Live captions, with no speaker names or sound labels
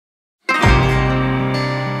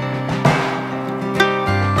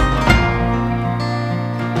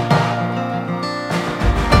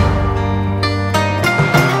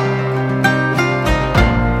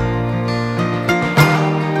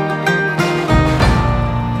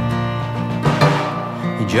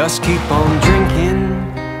just keep on drinking,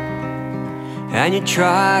 and you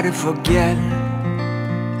try to forget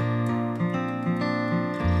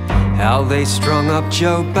how they strung up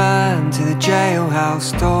Joe Byrne to the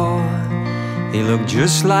jailhouse door. He looked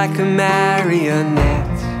just like a marionette.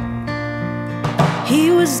 He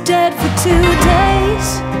was dead for 2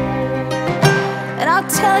 days, and I'll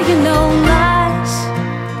tell you no lies.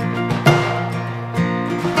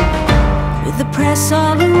 With the press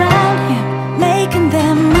all around him, making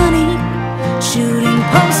them money, shooting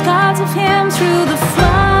postcards of him through the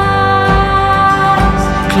flies.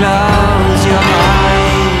 Close your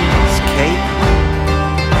eyes, Kate,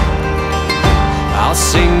 I'll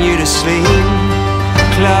sing you to sleep.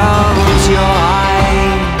 Close your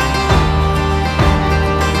eyes,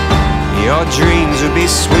 your dreams will be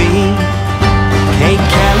sweet. Kate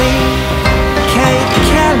Kelly, Kate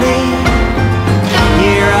Kelly,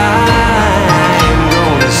 here I'm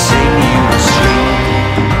gonna sing you to sleep.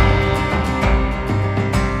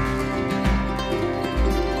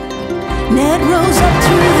 Ned rose up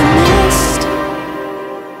through the mist,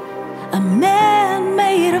 a man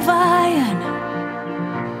made of iron,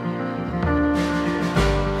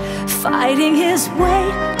 fighting his way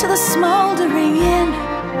to the smoldering inn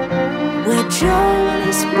where Joe and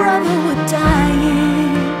his brother were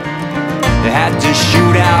dying. They had to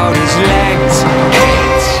shoot out his legs,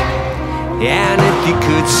 Kate, and if you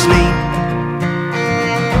could sleep,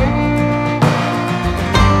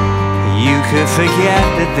 you could forget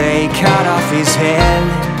that they cut off his head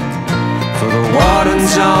for the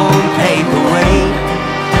warden's own paperweight.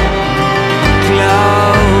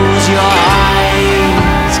 Close your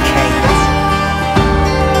eyes, Kate,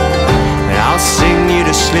 and I'll sing you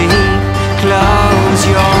to sleep. Close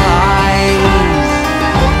your eyes,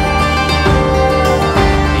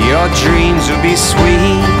 your dreams will be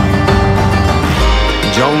sweet.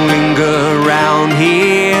 Don't linger around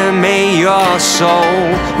here, may your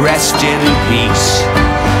soul rest in peace.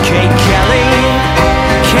 Kate Kelly,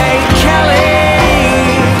 Kate Kelly,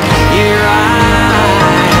 here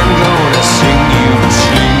I'm gonna sing you to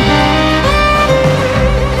sleep.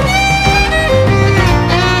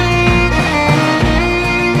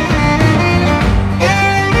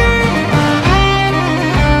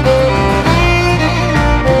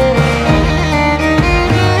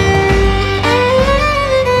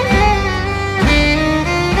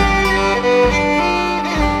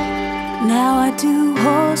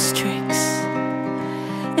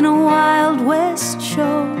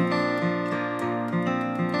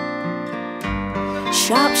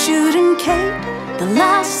 Sharpshooting Kate, the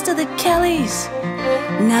last of the Kellys,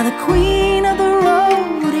 now the queen of the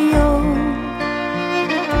rodeo.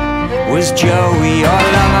 Was Joey your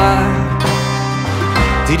lover?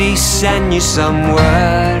 Did he send you some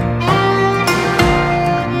word?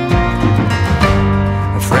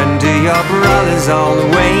 A friend to your brothers all the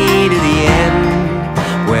way to the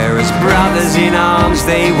end, where as brothers in arms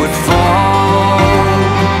they would fall.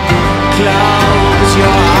 Close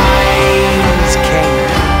your eyes,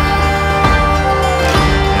 Kate,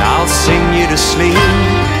 I'll sing you to sleep.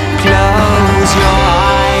 Close your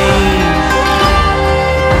eyes,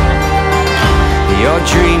 your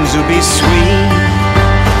dreams will be sweet.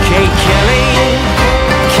 Kate Kelly,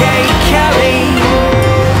 Kate Kelly,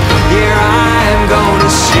 here I'm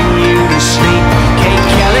gonna sing you to sleep. Kate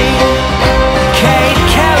Kelly, Kate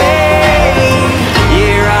Kelly,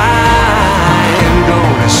 here I'm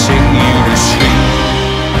gonna sing you to sleep.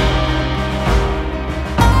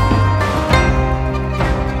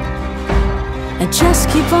 I just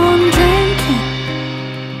keep on drinking,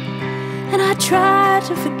 and I try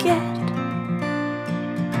to forget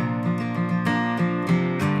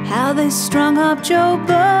how they strung up Joe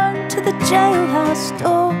Byrne to the jailhouse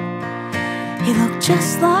door. He looked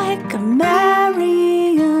just like a marionette.